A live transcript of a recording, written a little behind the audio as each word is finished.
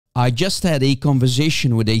I just had a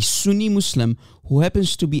conversation with a Sunni Muslim who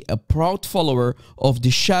happens to be a proud follower of the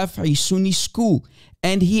Shafi'i Sunni school,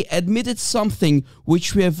 and he admitted something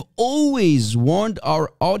which we have always warned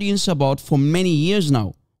our audience about for many years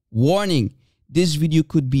now. Warning, this video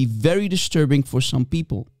could be very disturbing for some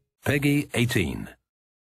people. Peggy 18.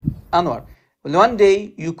 Anwar, one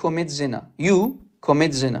day you commit zina. You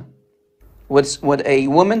commit zina with a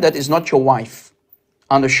woman that is not your wife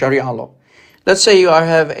under Sharia law. Let's say you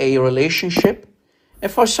have a relationship,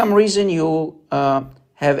 and for some reason you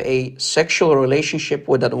have a sexual relationship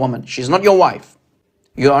with that woman. She's not your wife.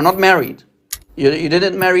 You are not married. You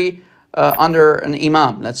didn't marry under an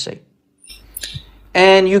imam, let's say.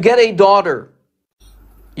 And you get a daughter.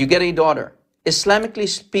 You get a daughter. Islamically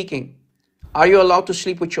speaking, are you allowed to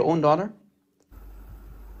sleep with your own daughter?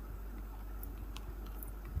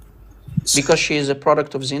 Because she is a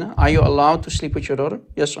product of zina. Are you allowed to sleep with your daughter?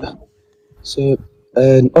 Yes or no? So,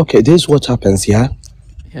 okay, this is what happens, yeah?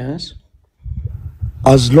 Yes.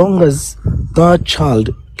 As long as that child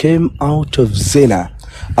came out of zina,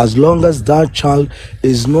 as long as that child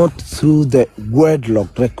is not through the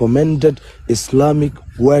wedlock, recommended Islamic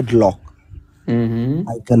wedlock,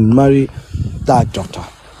 I can marry that daughter.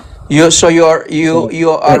 So you are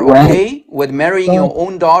okay with marrying your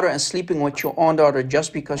own daughter and sleeping with your own daughter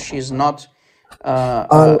just because she's not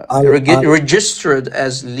registered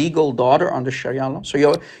as legal daughter under Sharia law? So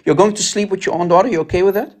you're going to sleep with your own daughter? You okay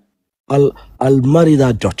with that? I'll marry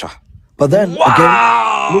that daughter. But then again,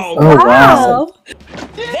 Wow!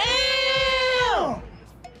 Damn!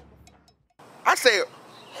 I said,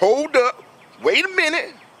 hold up, wait a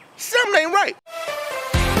minute, something ain't right.